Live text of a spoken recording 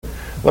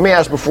Let me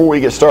ask before we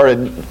get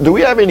started, do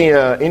we have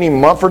any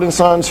Mumford &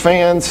 Sons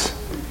fans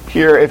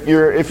here? If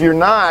you're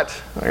not,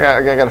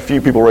 I got a few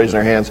people raising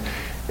their hands.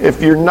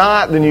 If you're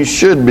not, then you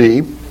should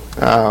be.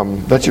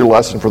 That's your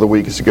lesson for the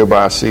week, is to go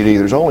buy a CD.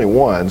 There's only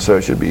one, so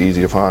it should be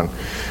easy to find.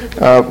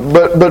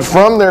 But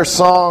from their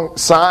song,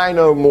 Sigh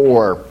No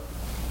More,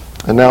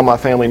 and now my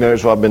family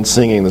knows what I've been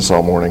singing this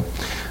all morning.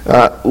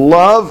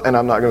 Love, and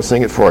I'm not going to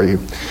sing it for you.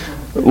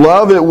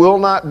 Love, it will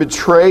not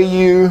betray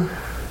you,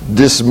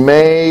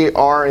 dismay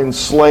or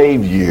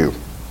enslave you.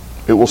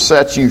 It will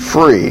set you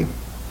free.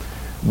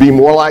 Be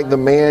more like the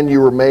man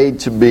you were made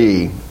to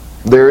be.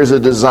 There is a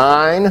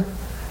design,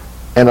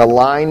 an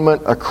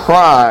alignment, a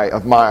cry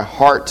of my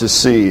heart to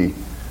see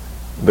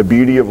the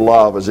beauty of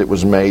love as it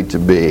was made to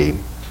be.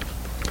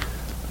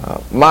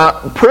 My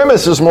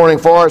premise this morning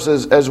for us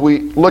as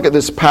we look at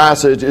this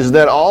passage is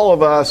that all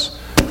of us,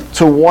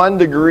 to one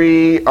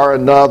degree or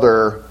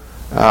another,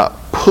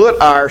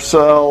 put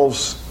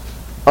ourselves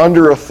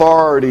under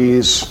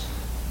authorities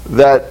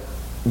that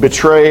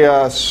betray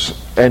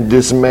us and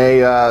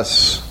dismay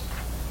us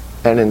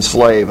and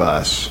enslave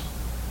us.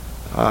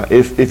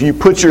 If you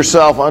put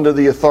yourself under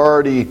the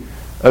authority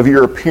of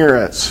your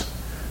appearance,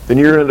 then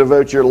you're going to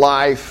devote your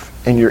life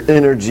and your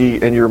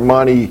energy and your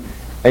money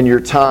and your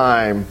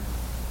time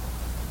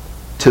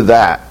to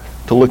that,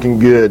 to looking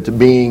good, to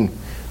being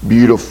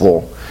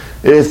beautiful.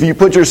 If you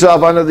put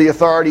yourself under the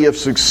authority of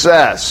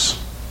success,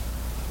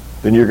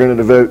 then you're going to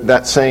devote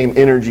that same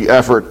energy,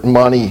 effort,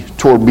 money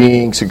toward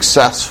being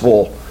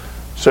successful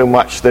so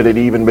much that it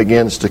even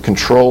begins to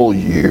control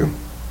you.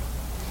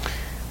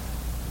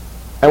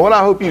 And what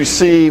I want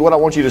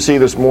you to see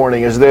this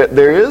morning is that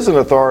there is an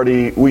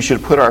authority we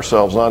should put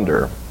ourselves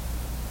under.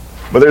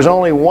 But there's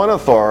only one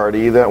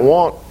authority that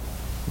won't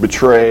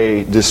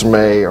betray,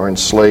 dismay, or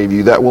enslave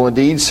you, that will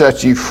indeed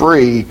set you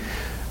free,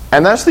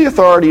 and that's the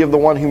authority of the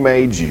one who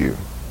made you.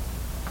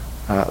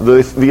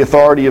 The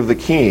authority of the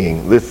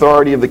King. The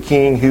authority of the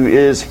King who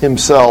is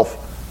himself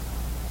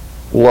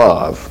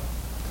love.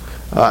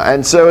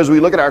 And so as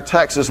we look at our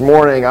text this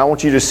morning, I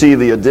want you to see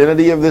the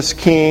identity of this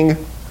King,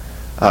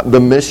 the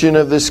mission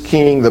of this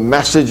King, the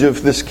message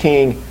of this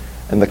King,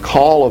 and the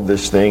call of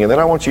this thing. And then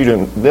I want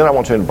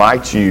to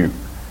invite you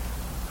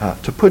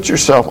to put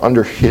yourself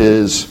under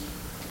his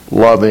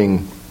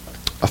loving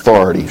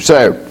authority.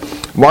 So,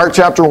 Mark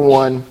chapter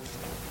 1,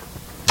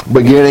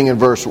 beginning in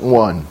verse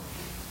 1.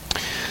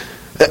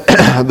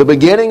 The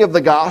beginning of the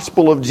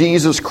gospel of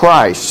Jesus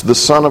Christ, the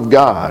Son of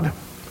God.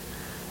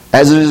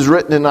 As it is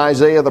written in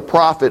Isaiah the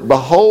prophet,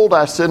 Behold,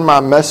 I send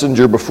my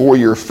messenger before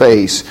your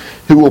face,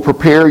 who will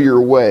prepare your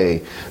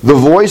way. The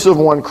voice of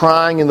one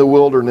crying in the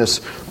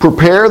wilderness,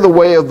 Prepare the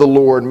way of the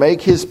Lord,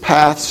 make his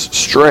paths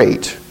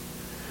straight.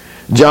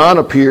 John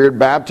appeared,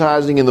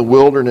 baptizing in the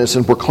wilderness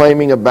and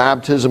proclaiming a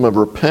baptism of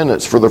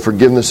repentance for the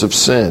forgiveness of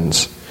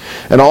sins.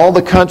 And all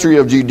the country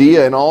of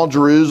Judea and all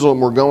Jerusalem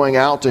were going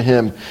out to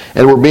him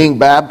and were being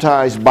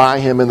baptized by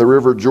him in the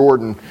river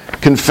Jordan,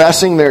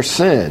 confessing their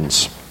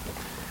sins.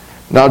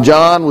 Now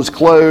John was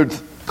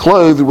clothed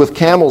with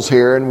camel's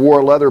hair and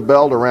wore a leather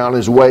belt around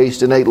his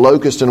waist and ate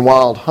locust and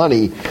wild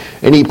honey.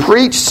 And he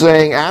preached,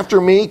 saying, After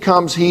me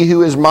comes he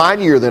who is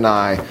mightier than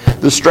I,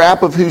 the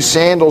strap of whose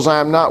sandals I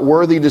am not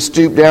worthy to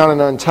stoop down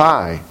and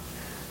untie.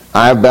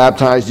 I have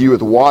baptized you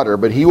with water,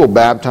 but he will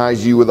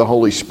baptize you with the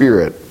Holy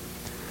Spirit.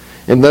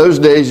 In those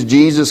days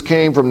Jesus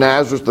came from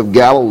Nazareth of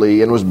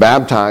Galilee and was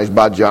baptized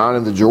by John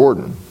in the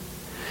Jordan.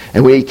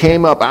 And when he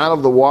came up out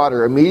of the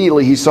water,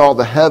 immediately he saw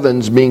the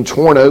heavens being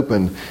torn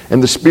open,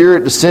 and the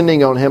Spirit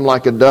descending on him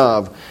like a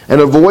dove. And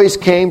a voice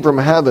came from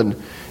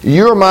heaven,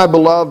 You are my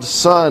beloved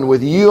Son,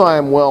 with you I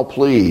am well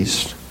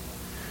pleased.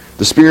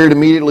 The Spirit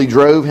immediately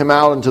drove him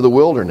out into the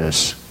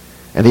wilderness.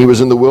 And he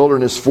was in the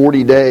wilderness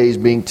 40 days,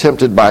 being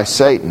tempted by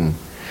Satan.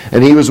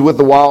 And he was with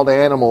the wild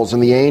animals,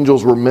 and the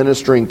angels were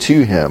ministering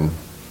to him.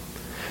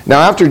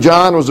 Now after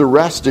John was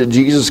arrested,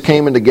 Jesus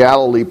came into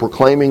Galilee,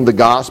 proclaiming the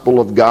gospel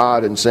of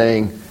God and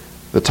saying,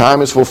 The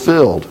time is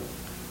fulfilled,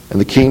 and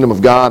the kingdom of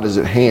God is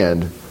at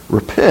hand.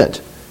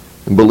 Repent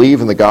and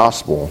believe in the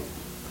gospel.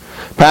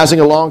 Passing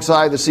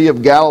alongside the Sea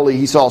of Galilee,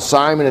 he saw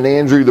Simon and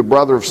Andrew, the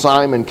brother of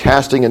Simon,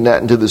 casting a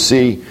net into the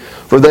sea,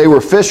 for they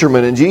were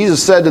fishermen. And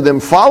Jesus said to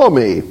them, Follow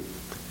me,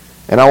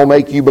 and I will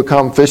make you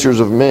become fishers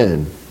of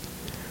men.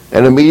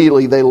 And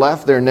immediately they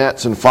left their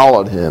nets and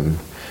followed him.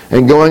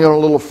 And going on a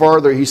little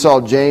further, he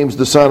saw James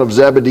the son of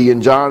Zebedee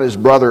and John his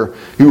brother,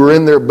 who were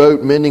in their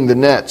boat mending the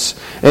nets.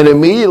 And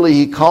immediately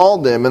he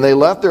called them, and they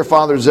left their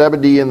father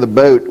Zebedee in the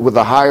boat with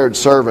the hired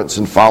servants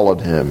and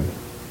followed him.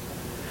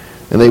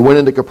 And they went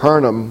into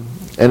Capernaum,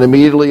 and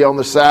immediately on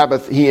the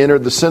Sabbath he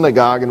entered the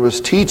synagogue and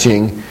was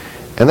teaching,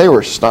 and they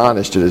were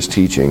astonished at his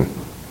teaching.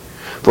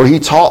 For he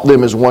taught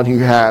them as one who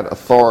had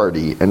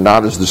authority, and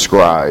not as the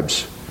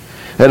scribes.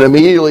 And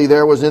immediately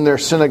there was in their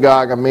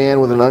synagogue a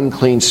man with an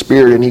unclean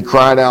spirit, and he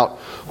cried out,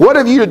 What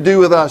have you to do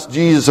with us,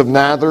 Jesus of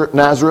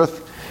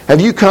Nazareth?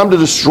 Have you come to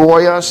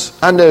destroy us?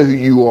 I know who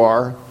you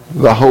are,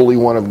 the Holy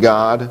One of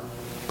God.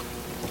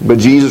 But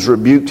Jesus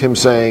rebuked him,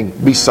 saying,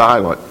 Be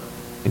silent,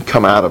 and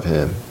come out of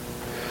him.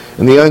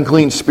 And the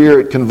unclean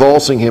spirit,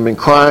 convulsing him and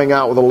crying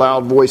out with a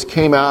loud voice,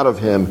 came out of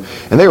him.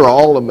 And they were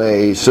all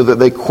amazed, so that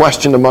they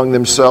questioned among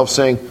themselves,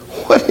 saying,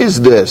 "What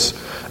is this?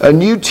 A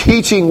new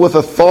teaching with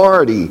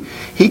authority.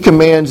 He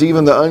commands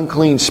even the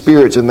unclean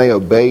spirits, and they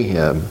obey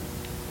him."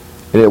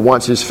 And at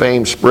once his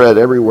fame spread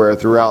everywhere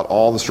throughout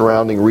all the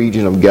surrounding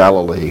region of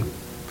Galilee.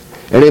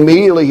 And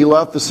immediately he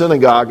left the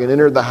synagogue and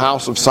entered the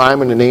house of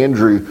Simon and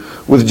Andrew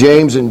with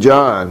James and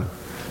John.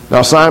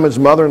 Now Simon's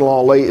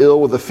mother-in-law lay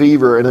ill with a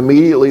fever, and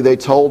immediately they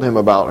told him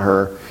about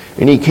her.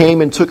 And he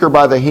came and took her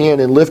by the hand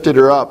and lifted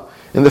her up.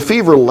 And the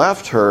fever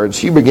left her, and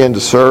she began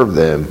to serve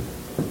them.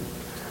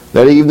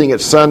 That evening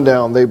at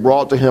sundown they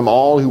brought to him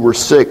all who were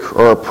sick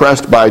or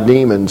oppressed by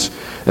demons.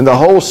 And the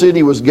whole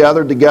city was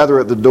gathered together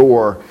at the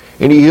door.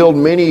 And he healed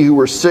many who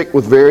were sick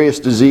with various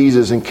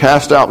diseases and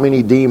cast out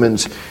many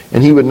demons.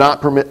 And he would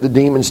not permit the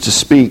demons to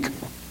speak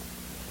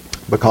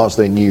because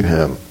they knew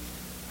him.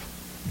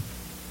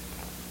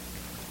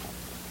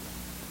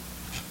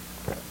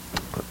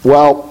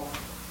 Well,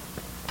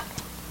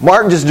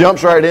 Mark just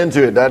jumps right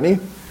into it, doesn't he?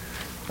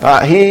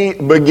 He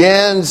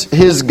begins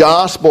his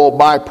gospel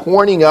by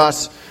pointing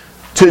us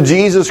to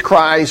Jesus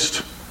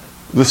Christ,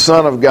 the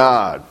Son of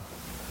God.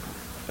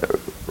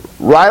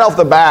 Right off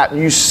the bat,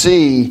 you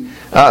see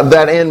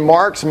that in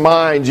Mark's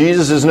mind,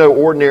 Jesus is no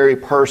ordinary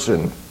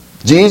person.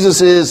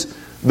 Jesus is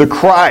the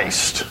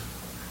Christ.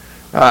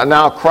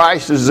 Now,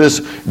 Christ is this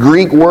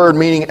Greek word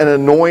meaning an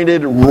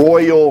anointed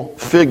royal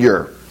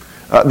figure.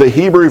 The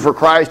Hebrew for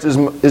Christ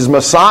is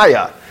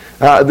Messiah.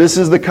 This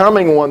is the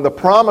coming one, the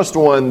promised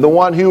one, the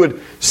one who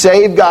would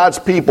save God's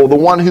people, the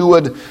one who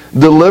would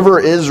deliver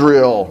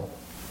Israel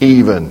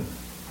even.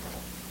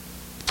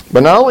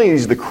 But not only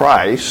is he the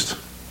Christ,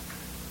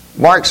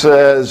 Mark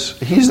says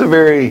he's the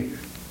very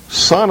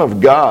Son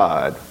of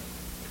God.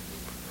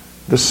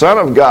 The Son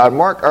of God.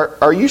 Mark,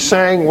 are you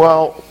saying,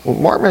 well,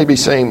 Mark may be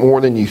saying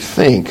more than you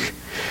think.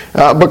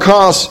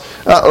 Because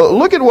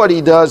look at what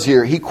he does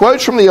here. He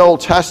quotes from the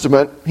Old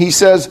Testament. He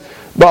says,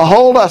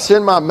 "Behold, I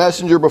send my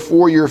messenger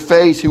before your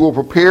face who will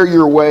prepare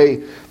your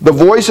way. The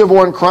voice of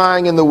one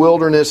crying in the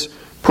wilderness,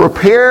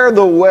 prepare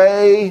the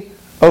way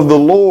of the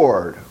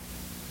Lord."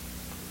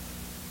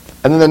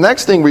 And then the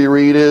next thing we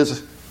read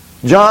is,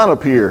 John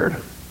appeared.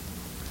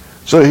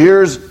 So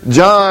here's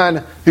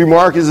John, who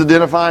Mark is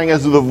identifying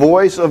as the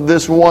voice of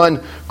this one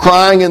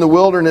crying in the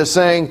wilderness,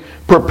 saying,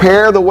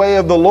 "Prepare the way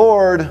of the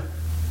Lord."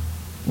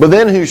 But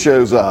then who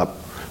shows up?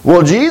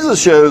 Well, Jesus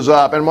shows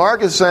up, and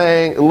Mark is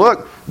saying,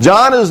 look,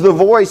 John is the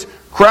voice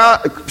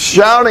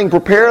shouting,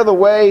 "Prepare the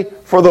way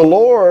for the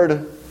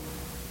Lord."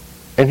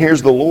 And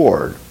here's the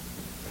Lord.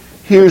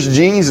 Here's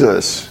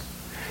Jesus.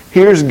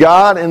 Here's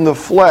God in the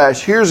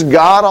flesh. Here's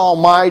God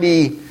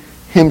Almighty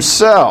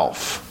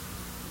Himself.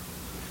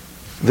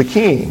 The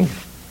King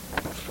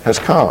has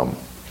come.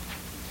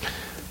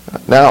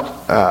 Now,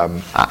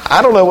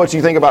 I don't know what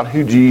you think about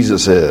who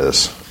Jesus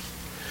is.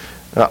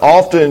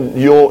 Often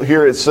you'll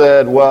hear it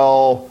said,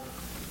 well,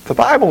 the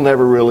Bible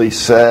never really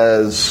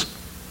says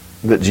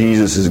that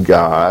Jesus is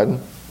God.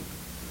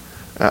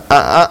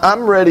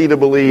 I'm ready to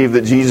believe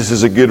that Jesus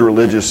is a good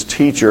religious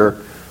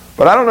teacher,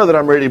 but I don't know that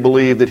I'm ready to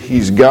believe that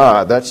He's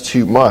God. That's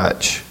too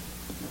much.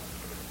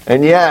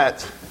 And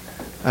yet,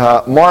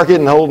 Mark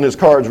isn't holding his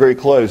cards very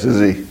close, is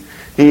he?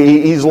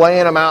 He's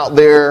laying them out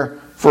there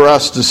for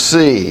us to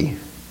see.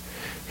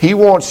 He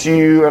wants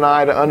you and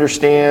I to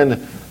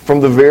understand from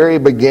the very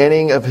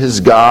beginning of his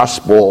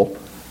gospel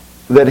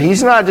that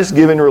he's not just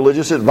giving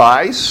religious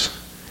advice.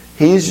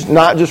 He's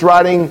not just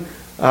writing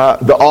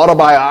the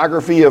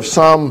autobiography of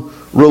some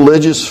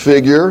religious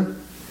figure.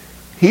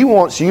 He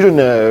wants you to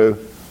know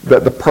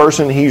that the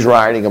person he's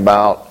writing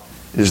about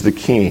is the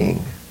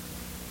King.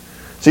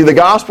 See, the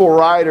gospel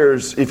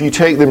writers, if you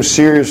take them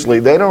seriously,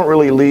 they don't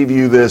really leave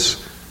you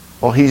this,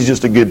 well, he's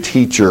just a good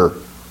teacher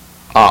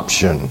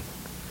option.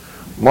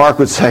 Mark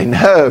would say,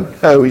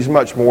 no, he's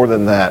much more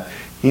than that.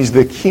 He's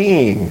the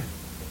King,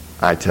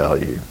 I tell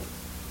you.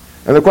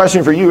 And the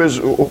question for you is,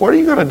 what are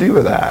you going to do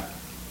with that?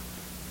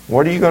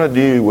 What are you going to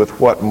do with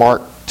what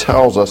Mark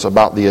tells us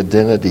about the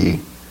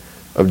identity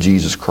of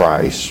Jesus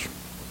Christ?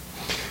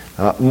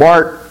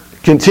 Mark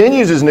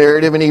continues his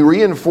narrative and he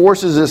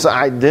reinforces this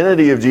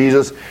identity of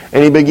Jesus,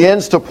 and he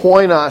begins to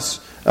point us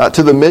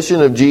to the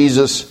mission of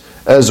Jesus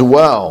as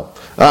well.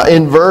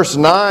 In verse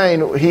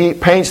 9, he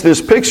paints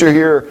this picture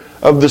here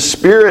of the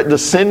Spirit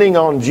descending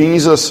on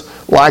Jesus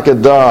like a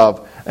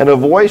dove, and a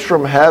voice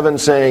from heaven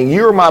saying,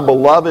 "You are my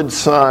beloved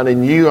Son,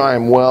 in you I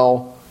am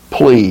well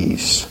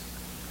pleased."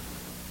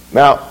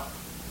 Now,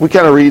 we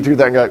kind of read through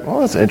that and go, well,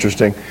 that's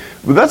interesting.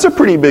 But that's a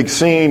pretty big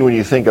scene when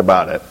you think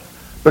about it.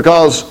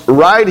 Because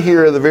right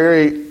here at the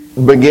very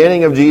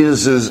beginning of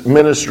Jesus'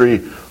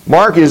 ministry,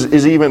 Mark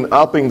is even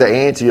upping the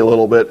ante a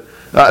little bit.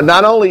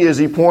 Not only is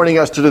he pointing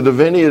us to the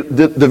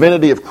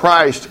divinity of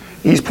Christ,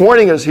 he's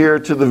pointing us here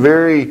to the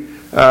very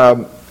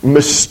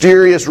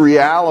mysterious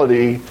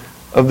reality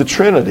of the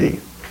Trinity.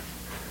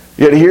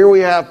 Yet here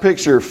we have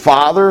picture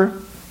Father,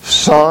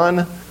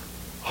 Son,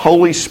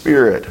 Holy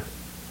Spirit,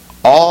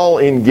 all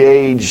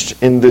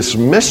engaged in this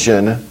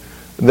mission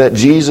that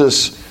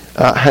Jesus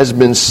has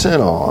been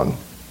sent on.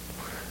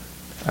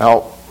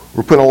 Now,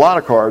 we're putting a lot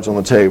of cards on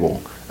the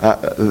table.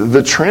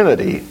 The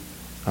Trinity,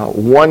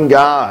 one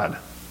God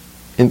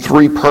in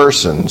three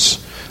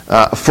persons,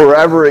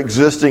 forever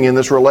existing in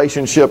this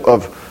relationship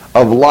of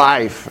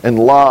life and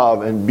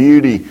love and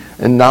beauty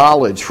and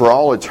knowledge for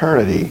all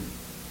eternity.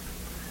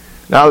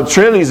 Now, the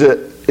Trinity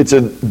it's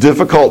a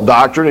difficult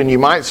doctrine, and you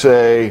might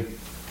say,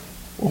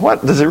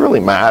 what does it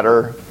really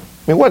matter?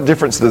 I mean, what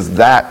difference does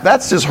that?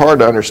 That's just hard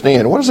to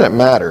understand. What does that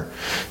matter?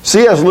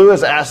 C.S.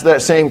 Lewis asked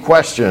that same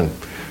question,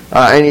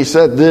 and he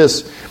said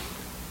this: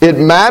 it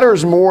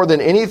matters more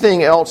than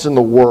anything else in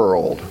the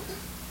world.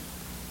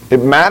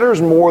 It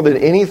matters more than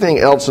anything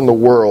else in the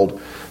world.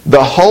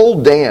 The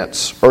whole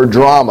dance or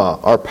drama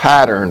or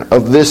pattern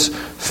of this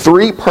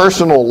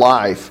three-personal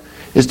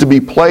life is to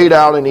be played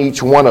out in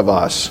each one of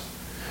us.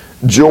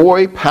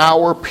 Joy,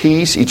 power,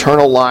 peace,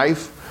 eternal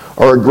life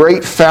are a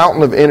great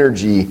fountain of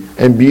energy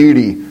and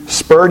beauty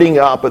spurting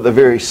up at the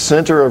very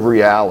center of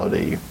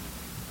reality.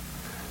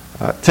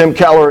 Tim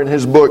Keller, in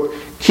his book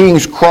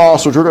King's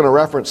Cross, which we're going to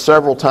reference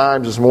several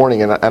times this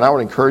morning, and I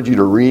would encourage you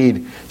to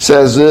read,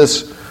 says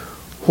this: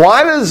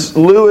 why does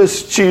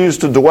Lewis choose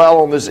to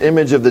dwell on this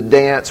image of the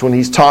dance when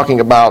he's talking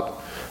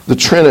about the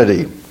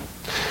Trinity?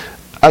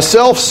 A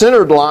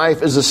self-centered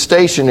life is a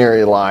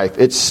stationary life.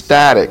 It's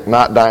static,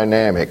 not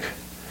dynamic.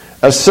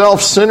 A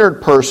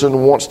self-centered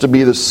person wants to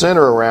be the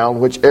center around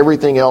which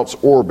everything else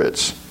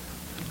orbits.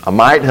 I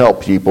might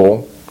help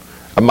people.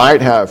 I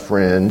might have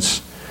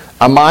friends.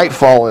 I might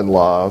fall in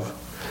love,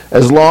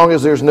 as long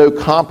as there's no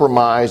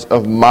compromise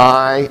of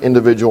my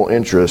individual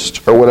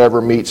interest or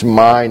whatever meets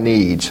my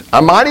needs.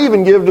 I might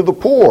even give to the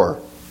poor,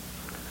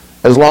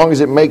 as long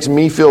as it makes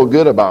me feel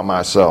good about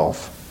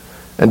myself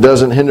and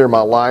doesn't hinder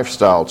my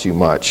lifestyle too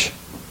much.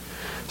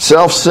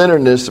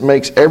 Self-centeredness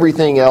makes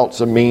everything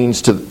else a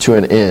means to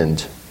an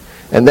end.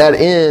 And that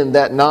end,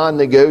 that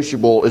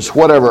non-negotiable, is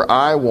whatever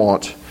I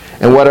want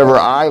and whatever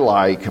I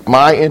like,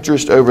 my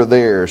interest over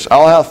theirs.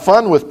 I'll have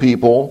fun with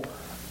people,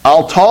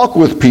 I'll talk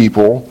with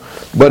people,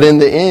 but in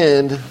the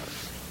end,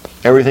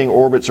 everything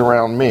orbits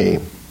around me.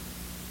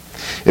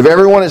 If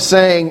everyone is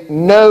saying,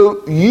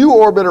 no, you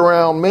orbit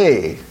around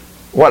me,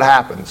 what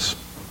happens?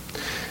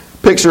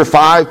 Picture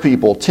 5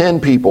 people, 10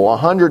 people,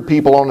 100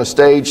 people on a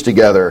stage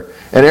together,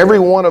 and every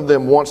one of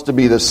them wants to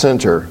be the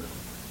center.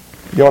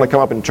 You want to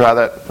come up and try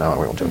that? No, I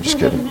won't. I'm just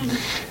kidding.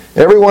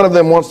 Every one of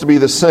them wants to be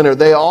the center.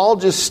 They all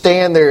just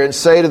stand there and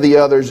say to the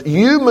others,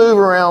 you move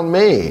around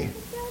me.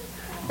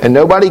 And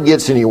nobody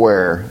gets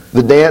anywhere.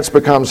 The dance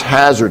becomes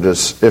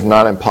hazardous, if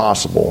not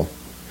impossible.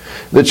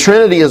 The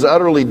Trinity is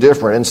utterly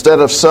different. Instead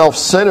of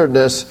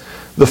self-centeredness,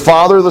 the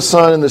Father, the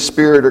Son, and the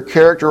Spirit are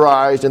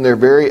characterized in their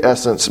very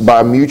essence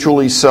by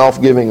mutually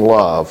self-giving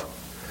love.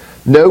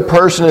 No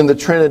person in the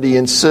Trinity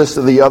insists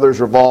that the others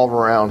revolve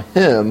around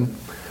him.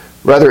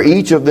 Rather,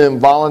 each of them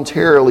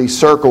voluntarily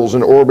circles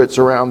and orbits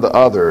around the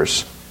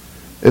others.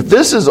 If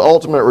this is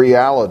ultimate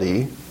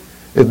reality,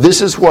 if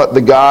this is what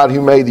the God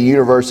who made the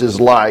universe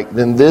is like,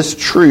 then this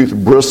truth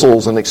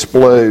bristles and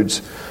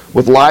explodes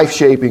with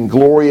life-shaping,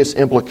 glorious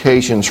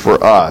implications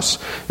for us.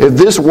 If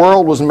this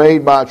world was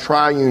made by a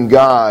triune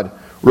God,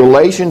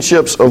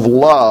 relationships of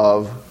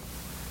love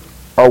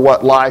are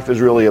what life is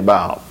really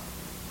about.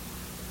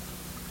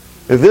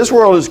 If this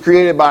world is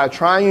created by a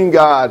triune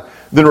God,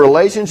 then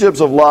relationships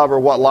of love are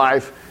what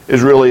life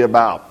is really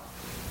about.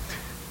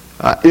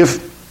 If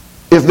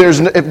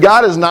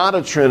God is not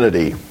a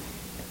Trinity,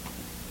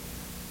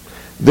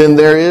 then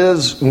there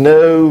is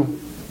no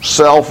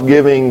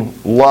self-giving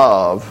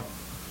love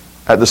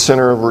at the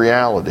center of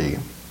reality.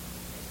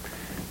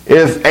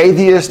 If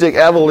atheistic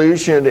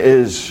evolution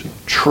is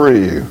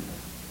true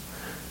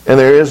and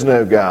there is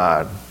no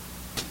God,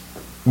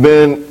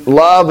 then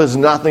love is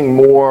nothing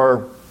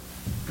more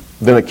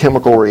than a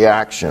chemical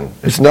reaction.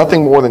 It's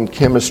nothing more than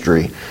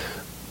chemistry.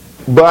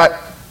 But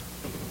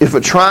if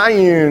a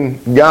triune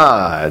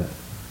God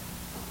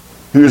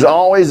who's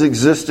always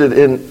existed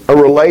in a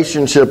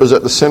relationship is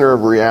at the center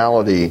of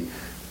reality,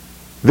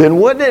 then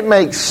wouldn't it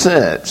make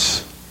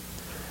sense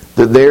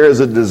that there is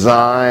a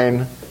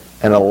design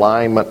and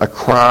alignment, a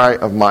cry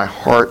of my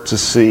heart to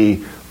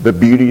see the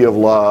beauty of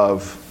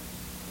love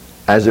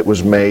as it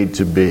was made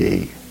to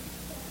be?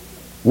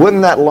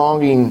 Wouldn't that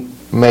longing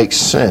make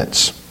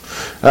sense?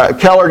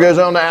 Keller goes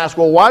on to ask,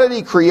 well, why did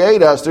he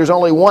create us? There's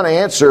only one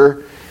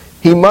answer.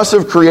 He must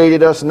have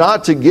created us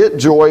not to get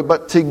joy,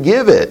 but to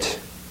give it.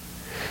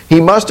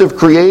 He must have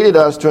created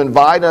us to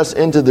invite us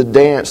into the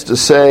dance, to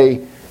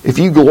say, if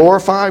you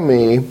glorify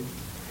me,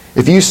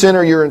 if you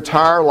center your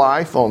entire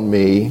life on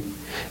me,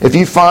 if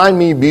you find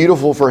me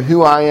beautiful for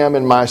who I am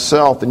in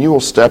myself, then you will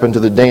step into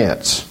the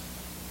dance,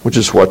 which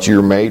is what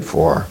you're made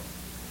for.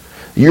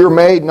 You're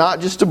made not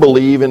just to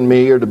believe in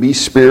me or to be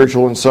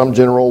spiritual in some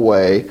general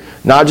way,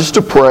 not just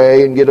to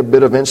pray and get a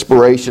bit of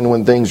inspiration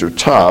when things are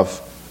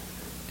tough.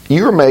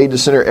 You're made to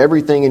center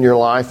everything in your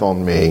life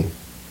on me,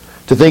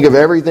 to think of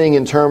everything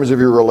in terms of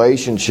your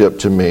relationship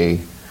to me,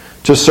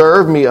 to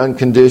serve me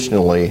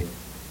unconditionally.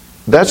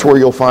 That's where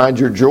you'll find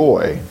your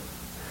joy.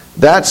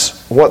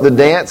 That's what the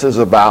dance is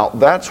about.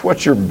 That's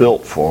what you're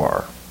built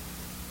for.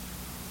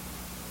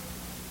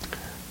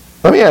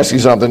 Let me ask you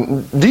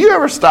something. Do you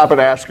ever stop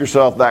and ask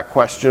yourself that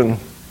question?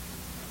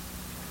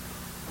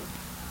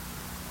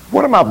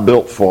 What am I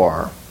built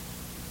for?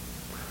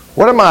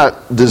 What am I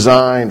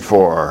designed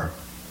for?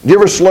 Do you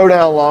ever slow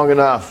down long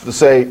enough to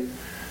say,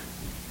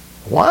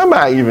 why am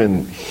I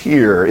even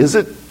here? Is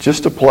it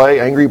just to play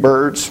Angry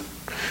Birds?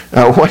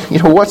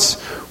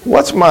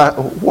 What's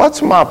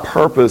my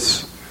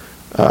purpose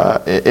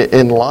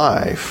in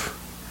life?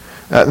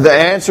 The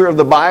answer of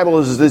the Bible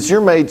is that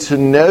you're made to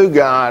know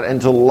God and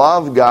to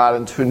love God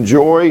and to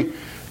enjoy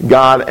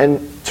God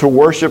and to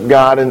worship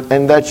God,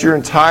 and that your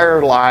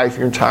entire life,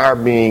 your entire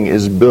being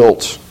is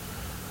built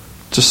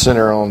to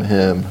center on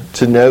Him,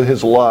 to know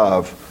His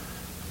love,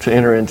 to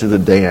enter into the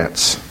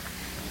dance.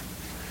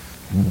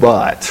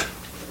 But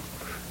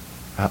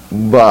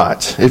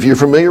if you're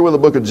familiar with the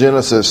book of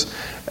Genesis,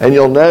 and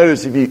you'll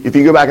notice if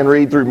you go back and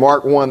read through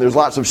Mark 1, there's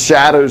lots of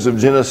shadows of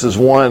Genesis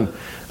 1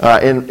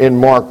 in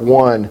Mark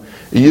 1.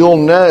 You'll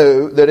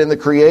know that in the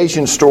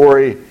creation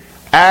story,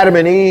 Adam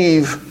and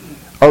Eve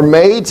are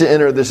made to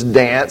enter this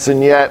dance,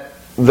 and yet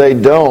they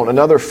don't.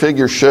 Another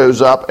figure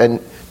shows up and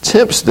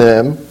tempts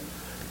them,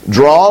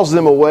 draws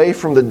them away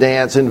from the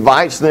dance,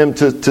 invites them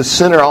to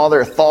center all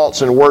their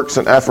thoughts and works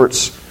and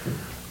efforts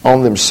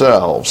on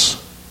themselves.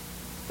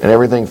 And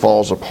everything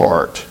falls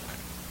apart.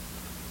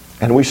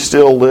 And we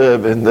still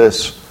live in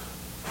this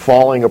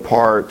falling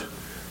apart,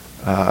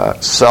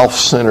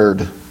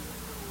 self-centered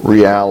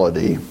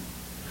reality.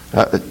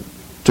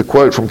 To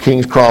quote from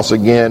King's Cross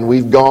again,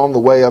 we've gone the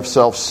way of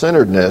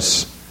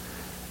self-centeredness,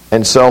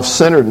 and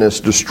self-centeredness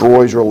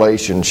destroys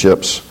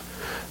relationships.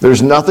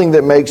 There's nothing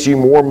that makes you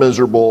more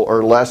miserable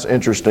or less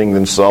interesting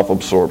than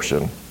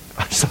self-absorption.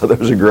 I thought that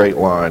was a great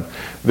line.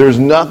 There's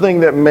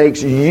nothing that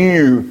makes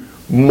you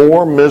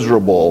more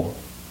miserable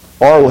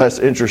or less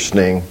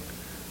interesting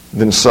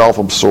than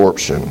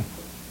self-absorption.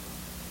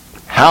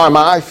 How am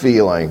I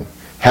feeling?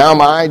 How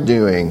am I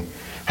doing?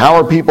 How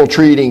are people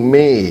treating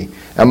me?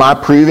 Am I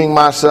proving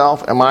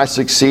myself? Am I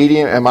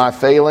succeeding? Am I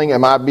failing?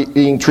 Am I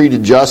being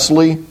treated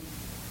justly?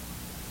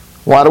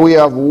 Why do we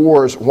have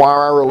wars? Why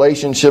are our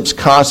relationships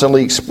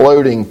constantly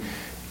exploding?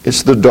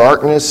 It's the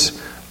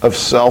darkness of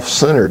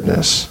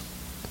self-centeredness.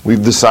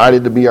 We've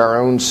decided to be our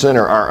own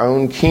center, our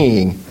own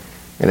king,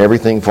 and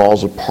everything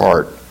falls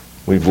apart.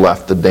 We've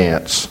left the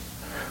dance.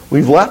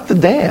 We've left the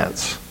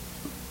dance.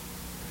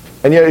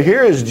 And yet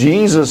here is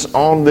Jesus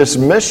on this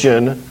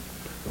mission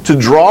to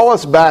draw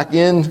us back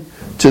in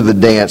to the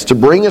dance, to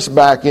bring us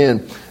back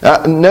in.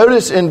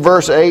 Notice in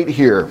verse 8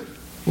 here,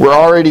 we're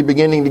already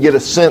beginning to get a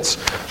sense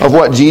of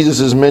what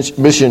Jesus'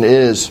 mission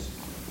is.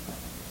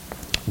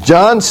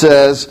 John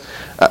says,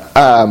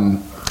 I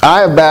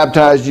have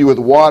baptized you with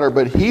water,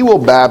 but He will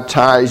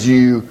baptize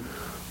you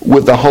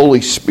with the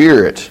Holy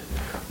Spirit.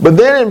 But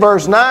then in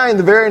verse 9,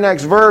 the very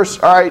next verse,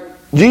 all right,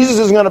 Jesus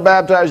is going to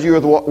baptize you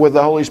with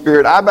the Holy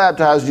Spirit. I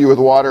baptized you with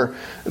water.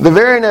 The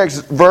very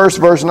next verse,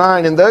 verse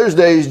 9, in those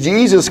days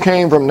Jesus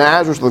came from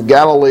Nazareth of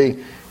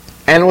Galilee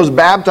and was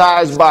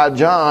baptized by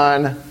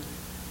John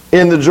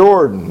in the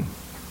Jordan.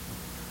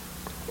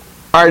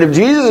 All right, if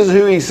Jesus is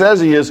who He says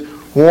He is,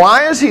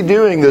 why is He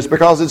doing this?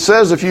 Because it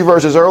says a few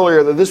verses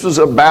earlier that this was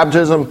a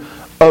baptism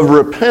of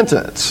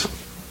repentance.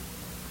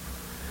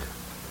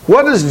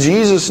 What does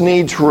Jesus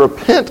need to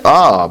repent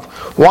of?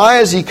 Why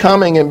is He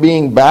coming and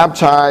being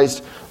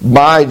baptized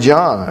by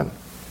John?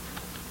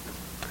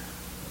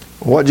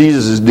 What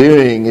Jesus is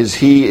doing is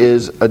He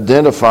is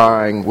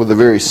identifying with the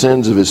very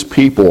sins of His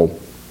people.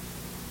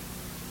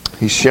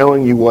 He's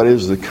showing you what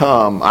is to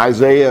come.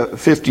 Isaiah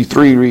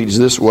 53 reads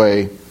this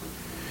way,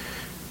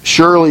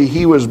 surely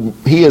He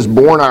has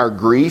borne our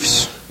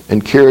griefs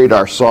and carried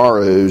our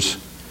sorrows,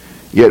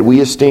 yet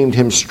we esteemed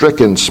Him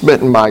stricken,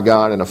 smitten by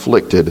God, and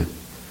afflicted.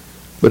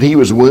 But He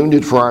was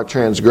wounded for our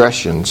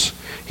transgressions.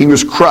 He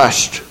was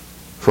crushed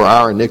for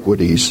our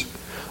iniquities.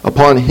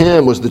 Upon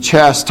Him was the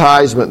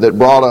chastisement that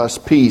brought us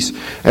peace,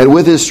 and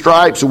with His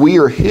stripes we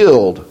are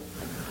healed.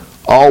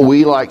 All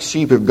we like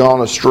sheep have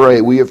gone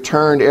astray. We have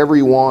turned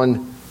every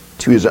one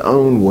to his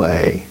own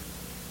way.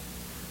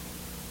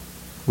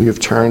 We have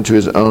turned to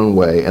his own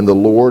way, and the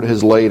Lord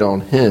has laid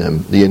on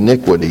Him the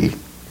iniquity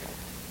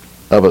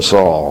of us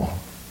all.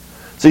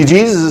 See,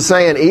 Jesus is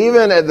saying,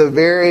 even at the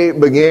very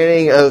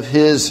beginning of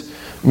His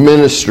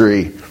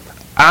ministry,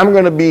 I'm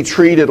going to be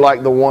treated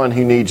like the one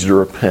who needs to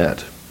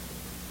repent.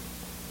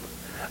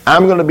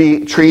 I'm going to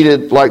be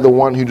treated like the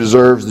one who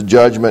deserves the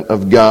judgment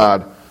of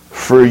God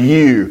for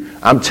you.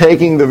 I'm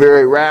taking the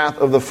very wrath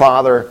of the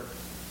Father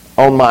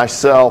on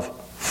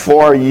myself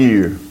for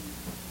you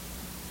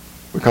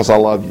because I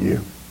love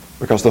you,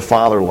 because the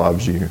Father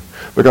loves you,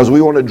 because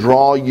we want to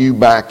draw you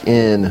back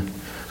in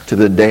to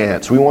the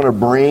dance. We want to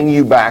bring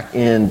you back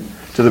in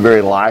to the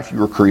very life you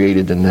were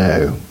created to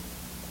know.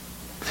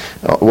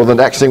 Well, the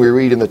next thing we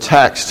read in the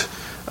text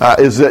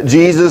is that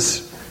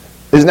Jesus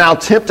is now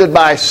tempted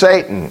by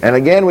Satan. And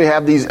again, we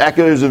have these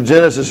echoes of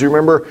Genesis. You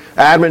remember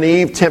Adam and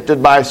Eve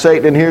tempted by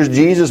Satan, and here's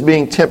Jesus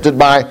being tempted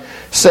by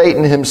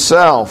Satan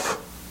himself.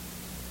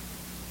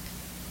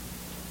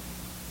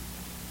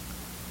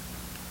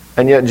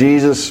 And yet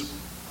Jesus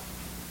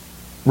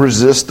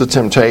resists the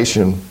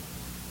temptation.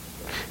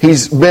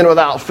 He's been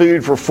without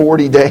food for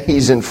 40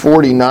 days and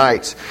 40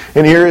 nights.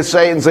 And here is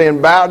Satan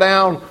saying, bow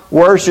down,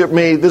 worship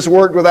me. This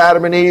worked with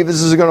Adam and Eve.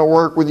 This is going to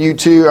work with you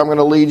too. I'm going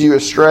to lead you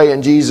astray.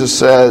 And Jesus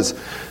says,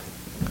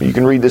 you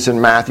can read this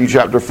in Matthew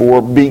chapter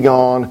 4, be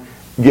gone,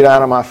 get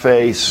out of my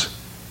face.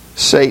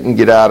 Satan,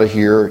 get out of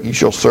here. You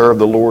shall serve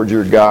the Lord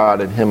your God,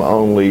 and Him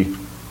only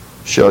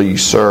shall you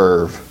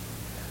serve.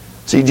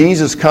 See,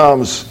 Jesus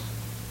comes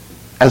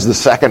as the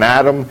second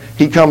Adam.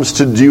 He comes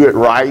to do it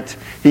right.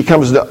 He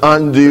comes to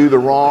undo the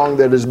wrong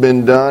that has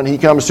been done. He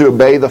comes to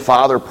obey the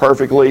Father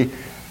perfectly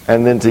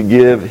and then to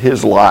give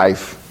His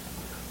life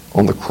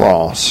on the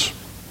cross.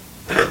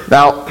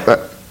 Now,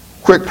 a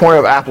quick point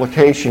of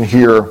application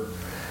here.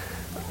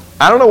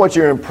 I don't know what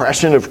your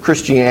impression of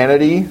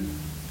Christianity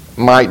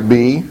might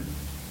be,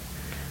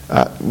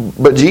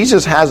 but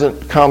Jesus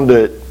hasn't come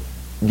to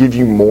give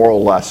you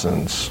moral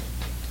lessons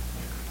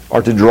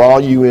or to draw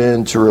you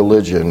into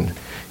religion.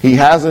 He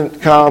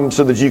hasn't come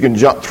so that you can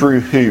jump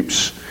through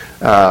hoops.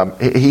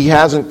 He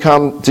hasn't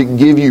come to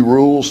give you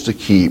rules to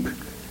keep.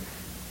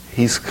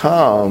 He's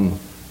come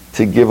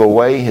to give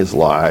away His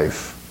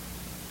life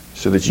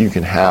so that you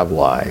can have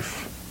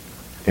life.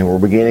 And we're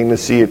beginning to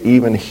see it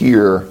even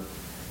here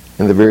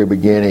in the very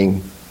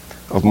beginning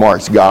of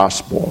Mark's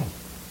Gospel.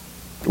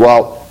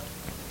 Well,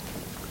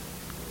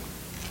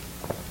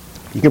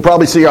 you can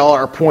probably see all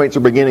our points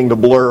are beginning to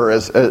blur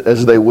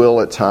as they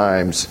will at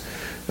times.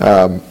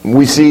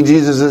 We see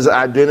Jesus'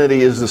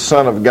 identity as the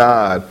Son of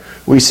God.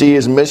 We see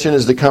His mission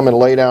is to come and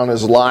lay down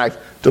His life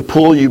to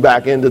pull you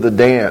back into the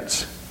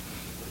dance.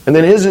 And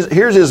then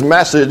here's His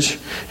message.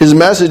 His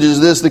message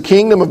is this: the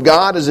kingdom of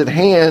God is at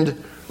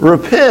hand.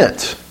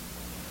 Repent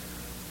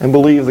and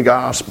believe the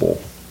gospel.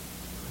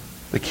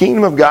 The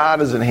kingdom of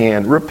God is at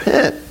hand.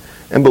 Repent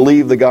and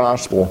believe the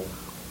gospel.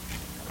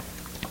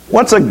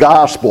 What's a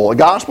gospel? A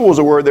gospel was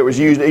a word that was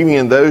used even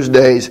in those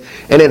days,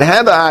 and it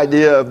had the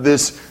idea of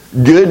this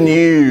good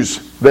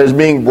news that is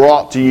being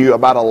brought to you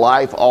about a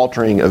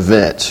life-altering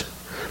event.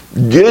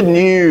 Good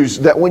news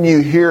that when you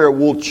hear it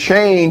will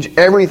change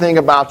everything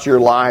about your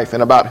life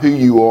and about who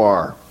you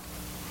are.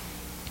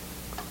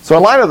 So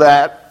in light of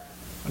that,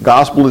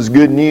 gospel is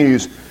good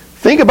news.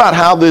 Think about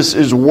how this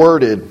is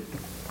worded.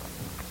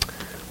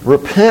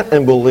 Repent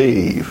and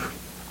believe.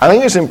 I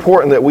think it's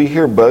important that we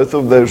hear both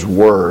of those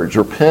words.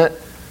 Repent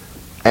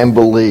and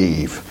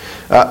believe.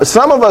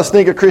 Some of us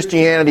think of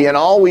Christianity and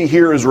all we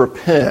hear is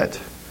repent.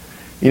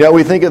 You know,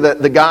 we think of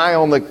the guy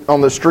on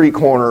the street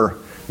corner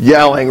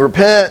yelling,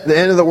 repent, the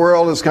end of the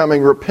world is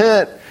coming,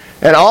 repent.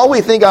 And all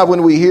we think of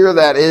when we hear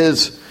that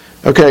is,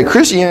 okay,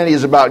 Christianity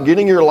is about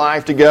getting your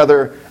life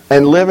together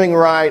and living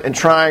right and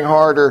trying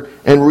harder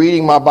and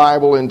reading my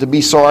Bible and to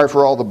be sorry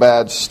for all the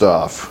bad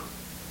stuff.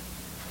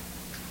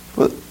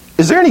 But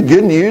is there any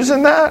good news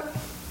in that?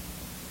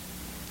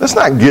 That's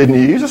not good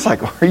news. It's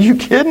like, are you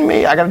kidding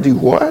me? I got to do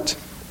what?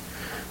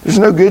 There's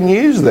no good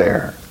news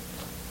there.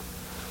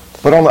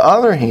 But on the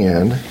other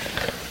hand,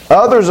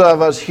 others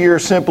of us here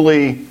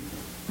simply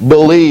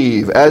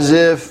believe, as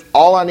if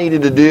all I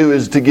needed to do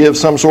is to give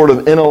some sort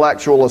of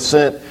intellectual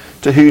assent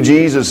to who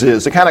Jesus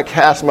is, to kind of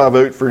cast my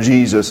vote for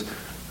Jesus.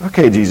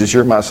 Okay, Jesus,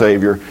 you're my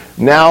Savior.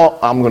 Now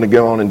I'm going to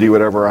go on and do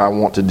whatever I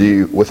want to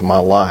do with my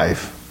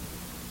life.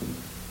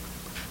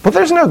 But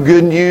there's no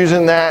good news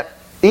in that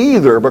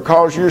either,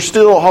 because you're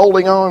still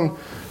holding on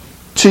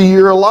to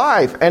your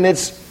life. And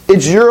it's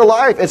your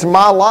life. It's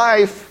my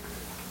life.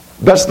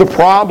 That's the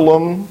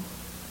problem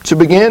to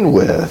begin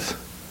with.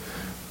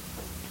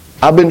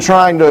 I've been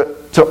trying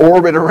to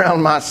orbit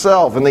around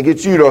myself, and they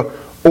get you to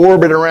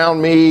orbit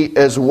around me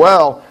as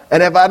well.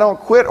 And if I don't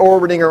quit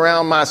orbiting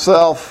around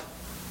myself,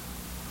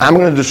 I'm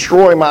going to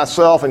destroy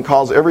myself and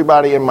cause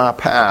everybody in my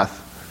path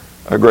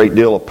a great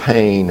deal of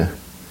pain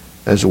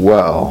as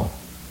well.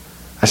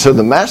 And so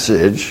the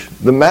message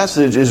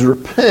is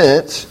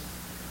repent.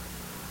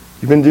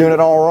 You've been doing it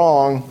all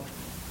wrong.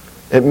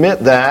 Admit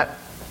that.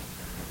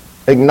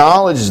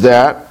 Acknowledge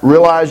that.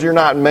 Realize you're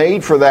not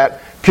made for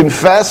that.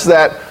 Confess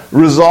that.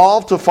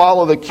 Resolve to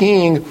follow the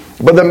King.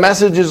 But the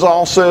message is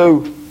also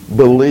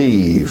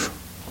believe.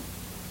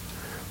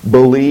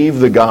 Believe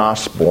the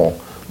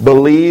gospel.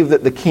 Believe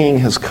that the King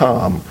has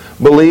come.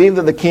 Believe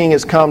that the King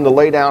has come to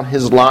lay down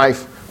His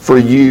life for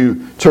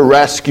you, to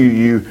rescue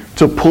you,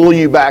 to pull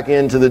you back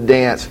into the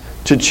dance,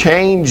 to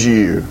change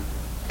you.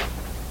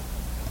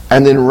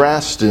 And then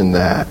rest in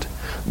that.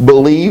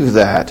 Believe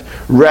that.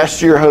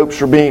 Rest your hopes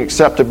for being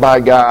accepted by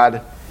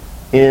God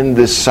in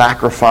this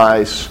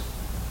sacrifice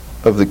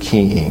of the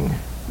King.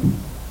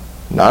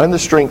 Not in the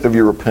strength of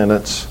your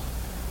repentance,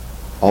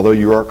 although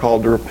you are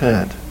called to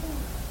repent,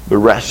 but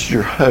rest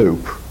your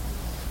hope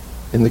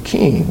in the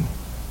King.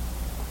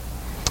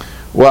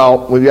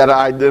 Well, we've got an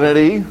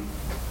identity.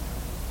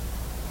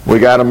 We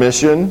got a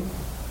mission.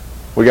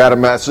 We got a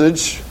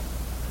message.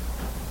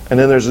 And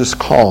then there's this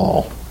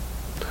call.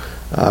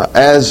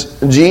 As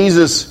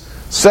Jesus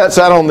sets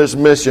out on this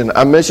mission,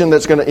 a mission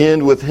that's going to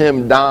end with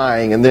Him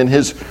dying and then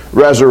His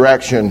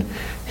resurrection,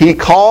 he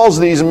calls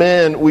these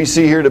men we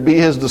see here to be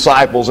his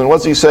disciples. And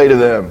what's he say to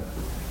them?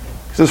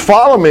 He says,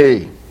 follow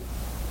me.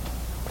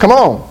 Come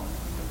on.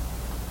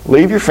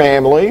 Leave your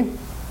family.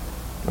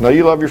 I know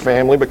you love your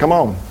family, but come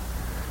on.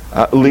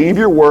 Leave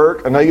your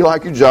work. I know you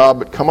like your job,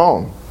 but come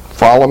on.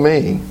 Follow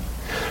me.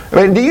 I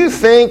mean, do you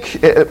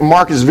think,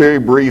 Mark is very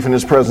brief in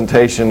his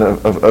presentation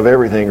of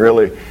everything,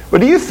 really,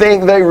 but do you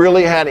think they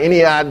really had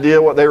any idea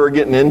what they were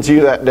getting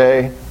into that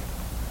day?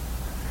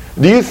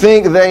 Do you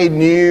think they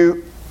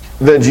knew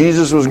that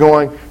Jesus was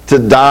going to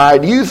die?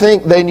 Do you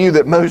think they knew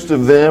that most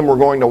of them were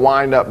going to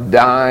wind up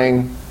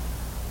dying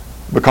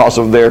because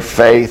of their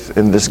faith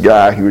in this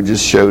guy who had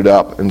just showed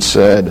up and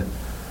said,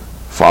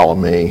 follow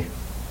me?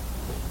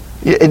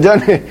 It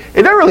doesn't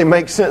really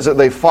make sense that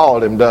they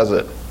followed him, does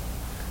it?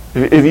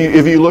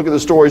 If you look at the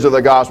stories of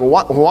the gospel,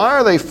 why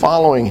are they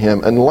following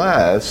him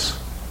unless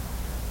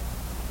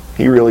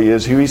he really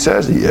is who he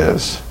says he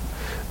is?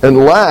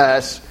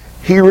 Unless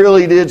he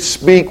really did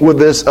speak with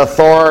this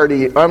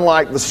authority,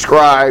 unlike the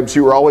scribes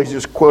who were always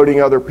just quoting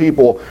other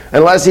people.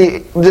 Unless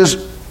he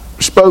just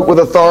spoke with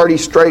authority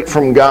straight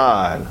from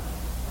God.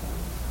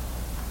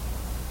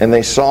 And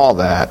they saw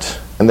that,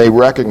 and they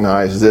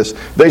recognized this.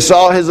 They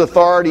saw his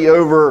authority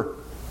over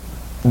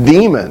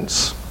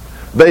demons.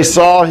 They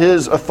saw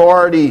his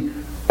authority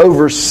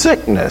over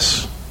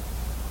sickness.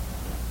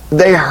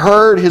 They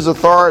heard his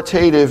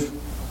authoritative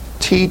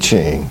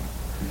teaching.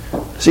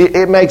 See,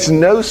 it makes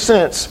no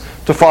sense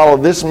to follow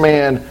this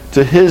man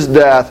to his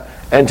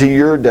death and to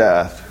your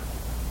death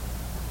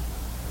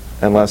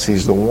unless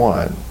he's the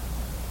one.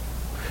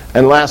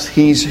 Unless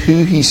he's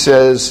who he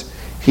says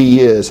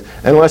he is.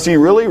 Unless he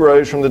really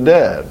rose from the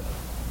dead.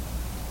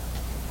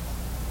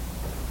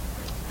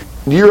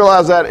 Do you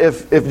realize that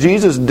if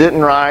Jesus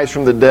didn't rise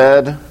from the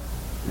dead,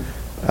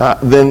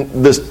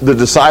 then the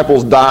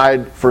disciples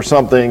died for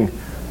something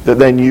that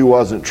they knew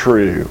wasn't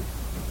true,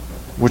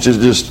 which is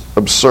just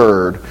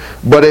absurd.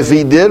 But if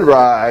he did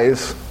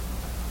rise,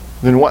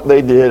 then what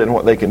they did and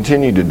what they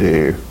continue to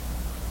do,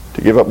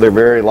 to give up their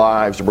very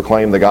lives to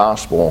proclaim the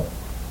gospel,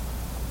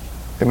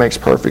 it makes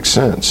perfect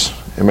sense.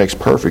 It makes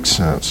perfect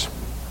sense.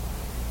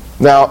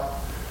 Now,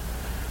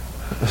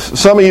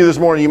 some of you this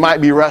morning, you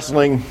might be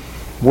wrestling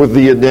with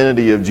the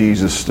identity of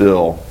Jesus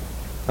still.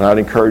 And I'd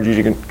encourage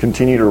you to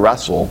continue to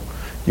wrestle.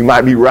 You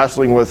might be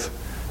wrestling with,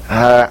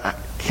 how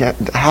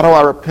do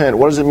I repent?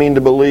 What does it mean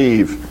to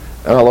believe?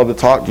 And I'd love to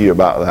talk to you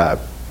about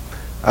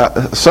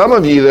that. Some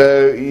of you,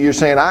 though, you're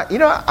saying,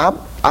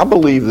 I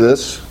believe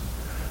this.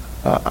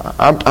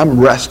 I'm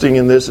resting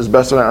in this as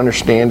best as I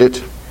understand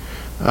it.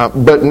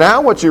 But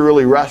now what you're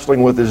really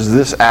wrestling with is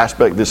this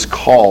aspect, this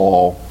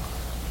call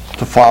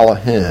to follow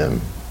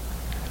him.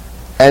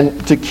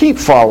 And to keep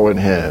following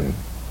him.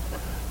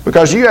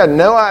 Because you had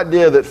no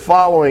idea that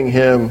following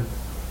him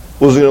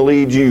was going to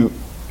lead you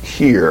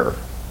here.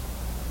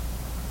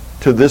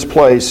 To this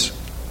place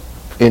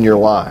in your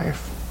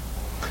life.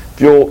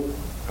 If you'll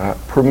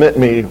permit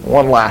me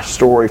one last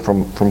story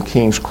from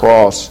King's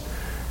Cross.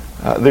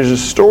 There's a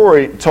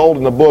story told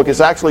in the book.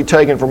 It's actually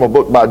taken from a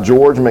book by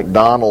George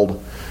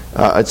MacDonald.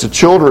 It's a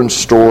children's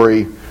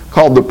story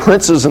called The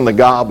Princess and the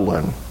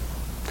Goblin.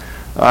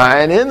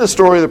 And in the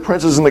story of The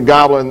Princess and the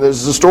Goblin,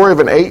 there's the story of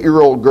an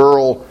 8-year-old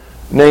girl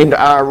named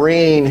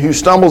Irene who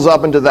stumbles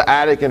up into the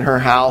attic in her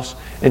house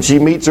and she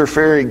meets her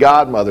fairy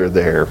godmother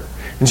there.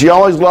 And she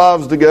always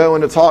loves to go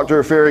and to talk to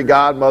her fairy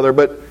godmother,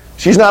 but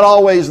she's not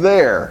always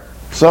there.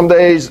 Some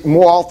days,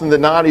 more often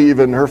than not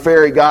even, her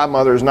fairy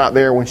godmother is not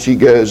there when she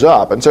goes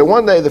up. And so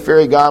one day the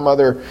fairy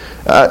godmother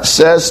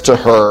says to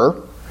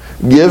her,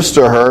 gives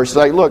to her, she's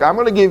like, look, I'm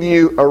going to give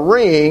you a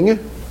ring,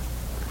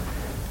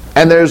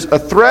 and there's a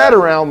thread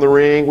around the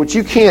ring which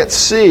you can't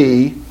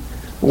see,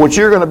 which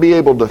you're going to be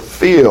able to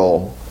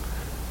feel.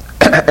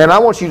 And I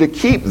want you to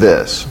keep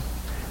this.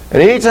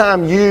 And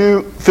anytime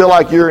you feel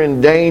like you're in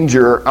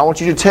danger, I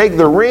want you to take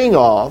the ring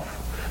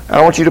off, and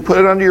I want you to put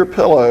it under your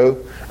pillow,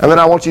 and then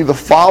I want you to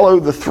follow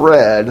the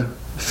thread,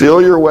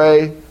 feel your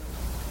way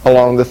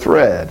along the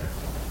thread.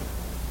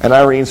 And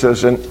Irene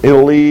says, and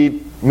it'll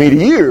lead me to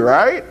you,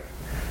 right?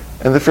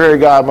 And the fairy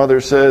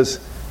godmother says,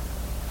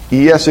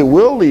 yes, it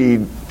will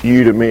lead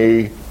you to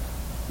me,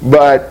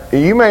 but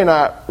you may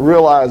not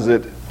realize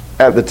it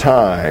at the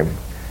time.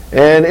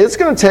 And it's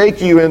going to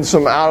take you in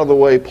some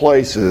out-of-the-way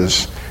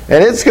places.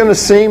 And it's going to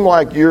seem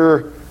like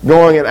you're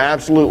going in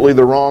absolutely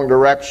the wrong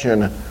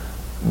direction.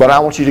 But I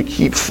want you to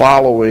keep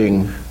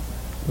following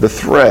the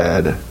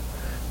thread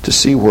to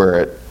see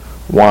where it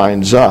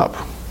winds up.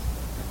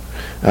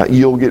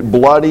 You'll get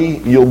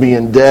bloody. You'll be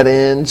in dead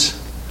ends.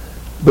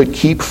 But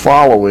keep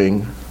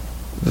following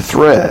the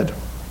thread.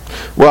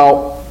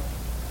 Well,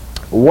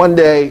 one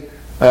day,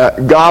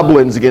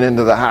 goblins get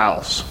into the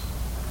house.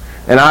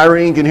 And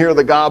Irene can hear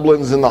the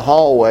goblins in the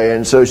hallway,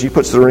 and so she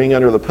puts the ring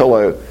under the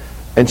pillow,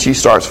 and she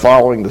starts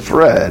following the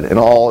thread, and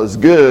all is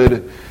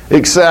good,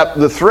 except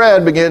the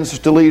thread begins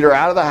to lead her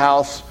out of the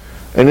house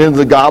and into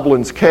the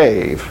goblin's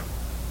cave.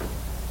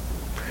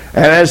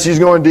 And as she's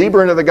going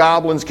deeper into the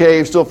goblin's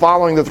cave, still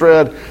following the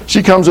thread,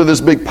 she comes to this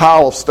big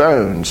pile of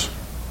stones.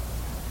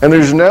 And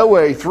there's no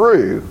way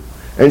through.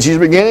 And she's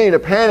beginning to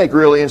panic,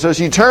 really, and so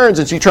she turns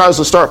and she tries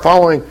to start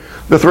following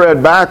the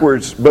thread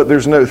backwards, but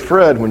there's no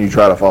thread when you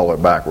try to follow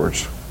it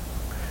backwards.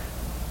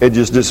 It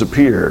just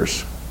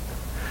disappears.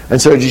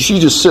 And so she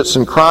just sits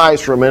and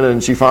cries for a minute,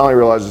 and she finally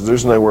realizes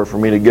there's nowhere for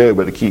me to go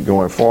but to keep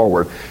going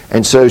forward.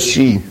 And so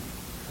she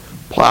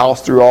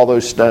plows through all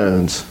those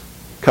stones,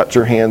 cuts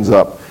her hands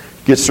up,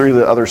 gets through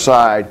the other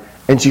side,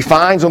 and she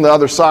finds on the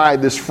other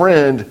side this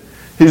friend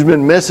who's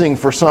been missing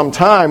for some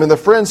time. And the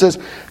friend says,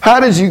 "How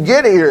did you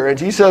get here?" And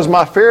she says,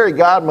 "My fairy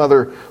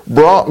godmother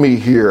brought me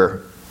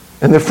here."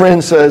 And the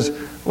friend says,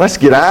 "Let's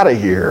get out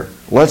of here.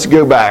 Let's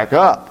go back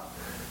up."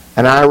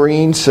 And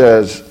Irene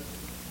says,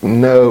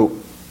 "No,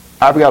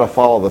 I've got to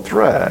follow the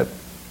thread.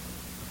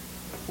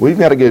 We've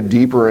got to go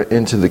deeper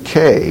into the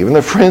cave." And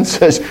the friend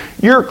says,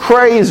 "You're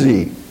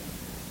crazy.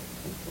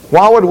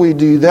 Why would we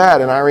do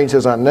that?" And Irene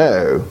says, "I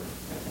know,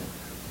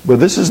 but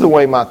this is the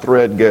way my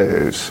thread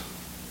goes,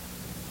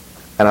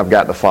 and I've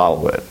got to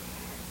follow it."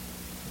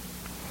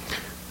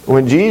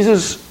 When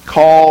Jesus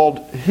called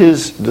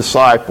his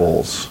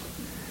disciples,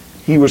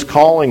 he was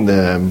calling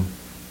them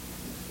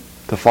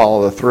to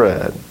follow the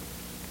thread.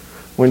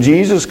 When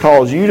Jesus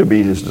calls you to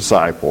be his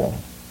disciple,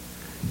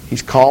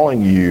 he's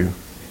calling you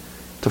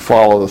to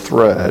follow the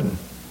thread.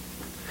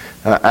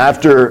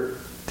 After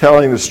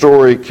telling the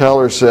story,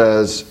 Keller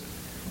says,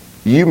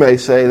 "You may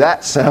say,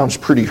 that sounds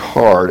pretty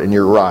hard, and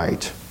you're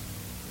right.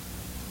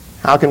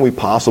 How can we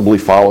possibly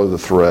follow the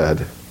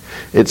thread?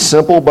 It's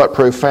simple but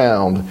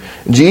profound.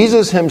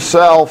 Jesus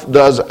himself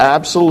does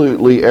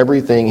absolutely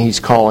everything he's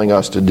calling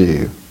us to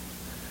do.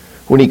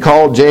 When he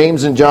called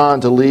James and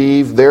John to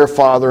leave their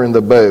father in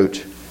the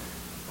boat,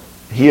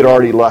 he had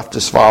already left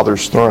his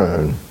father's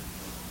throne.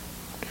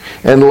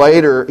 And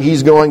later,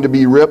 he's going to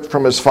be ripped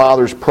from his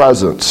father's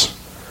presence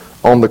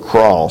on the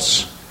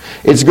cross.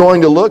 It's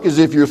going to look as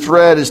if your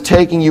thread is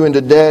taking you into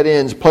dead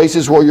ends,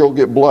 places where you'll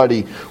get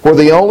bloody, where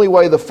the only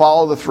way to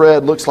follow the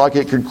thread looks like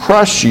it could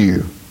crush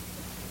you.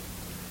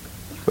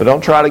 But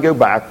don't try to go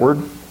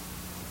backward.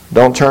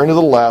 Don't turn to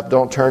the left.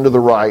 Don't turn to the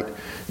right.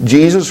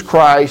 Jesus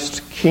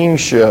Christ's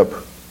kingship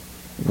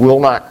will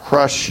not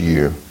crush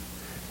you.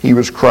 He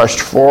was crushed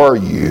for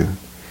you.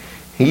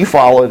 He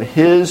followed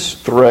his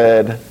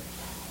thread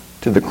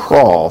to the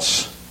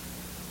cross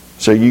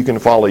so you can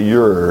follow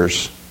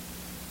yours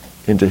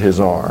into his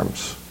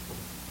arms.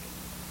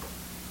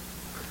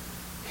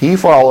 He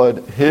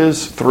followed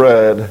his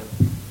thread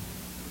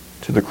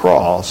to the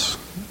cross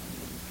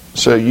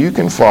so you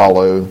can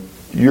follow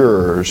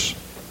yours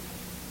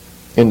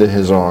into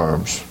his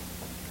arms.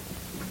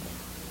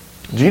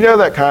 Do you know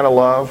that kind of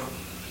love?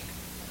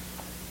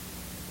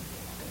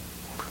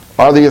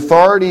 Are the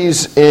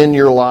authorities in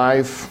your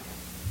life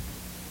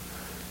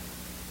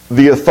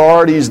the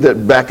authorities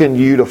that beckon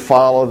you to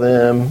follow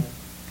them?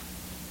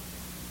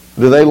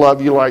 Do they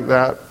love you like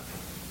that?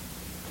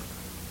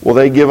 Will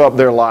they give up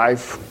their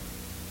life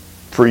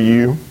for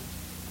you?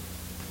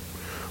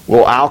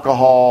 Will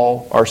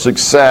alcohol or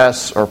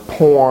success or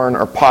porn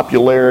or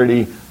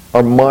popularity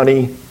or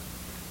money,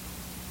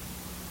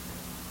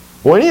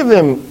 will any of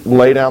them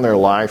lay down their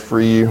life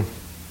for you?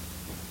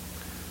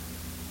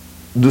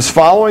 Does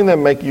following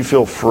them make you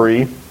feel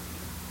free?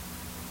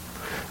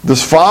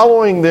 Does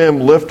following them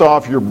lift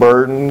off your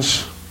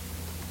burdens?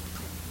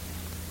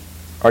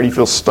 Or do you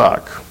feel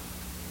stuck,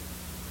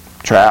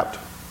 trapped,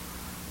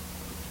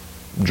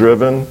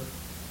 driven,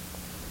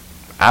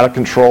 out of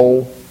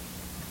control,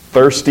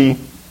 thirsty,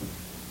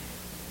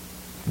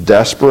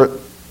 desperate?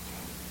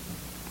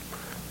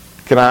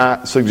 Can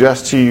I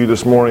suggest to you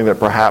this morning that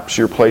perhaps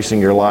you're placing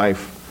your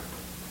life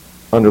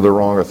under the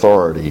wrong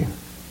authority,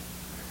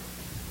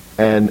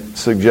 and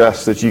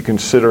suggest that you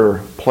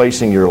consider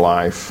placing your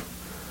life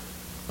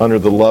under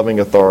the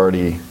loving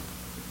authority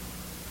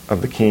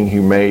of the King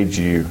who made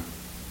you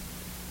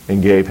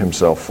and gave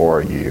himself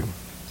for you,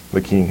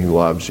 the King who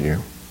loves you.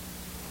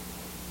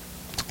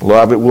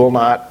 Love, it will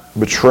not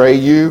betray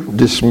you,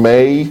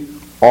 dismay,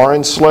 or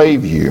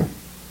enslave you.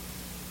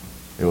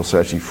 It will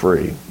set you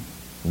free.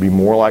 Be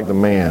more like the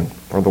man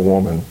or the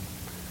woman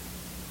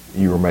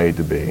you were made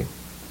to be.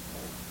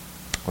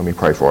 Let me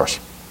pray for us.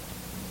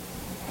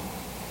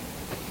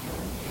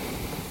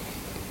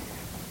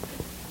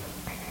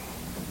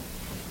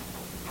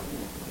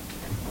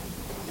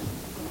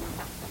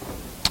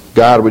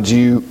 God, would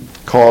you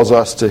cause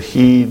us to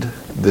heed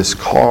this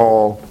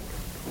call,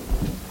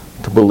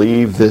 to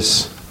believe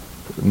this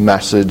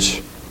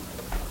message,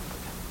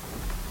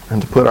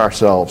 and to put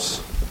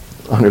ourselves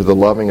under the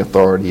loving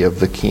authority of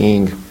the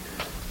King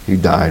who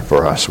died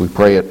for us. We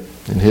pray it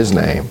in his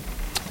name.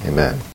 Amen.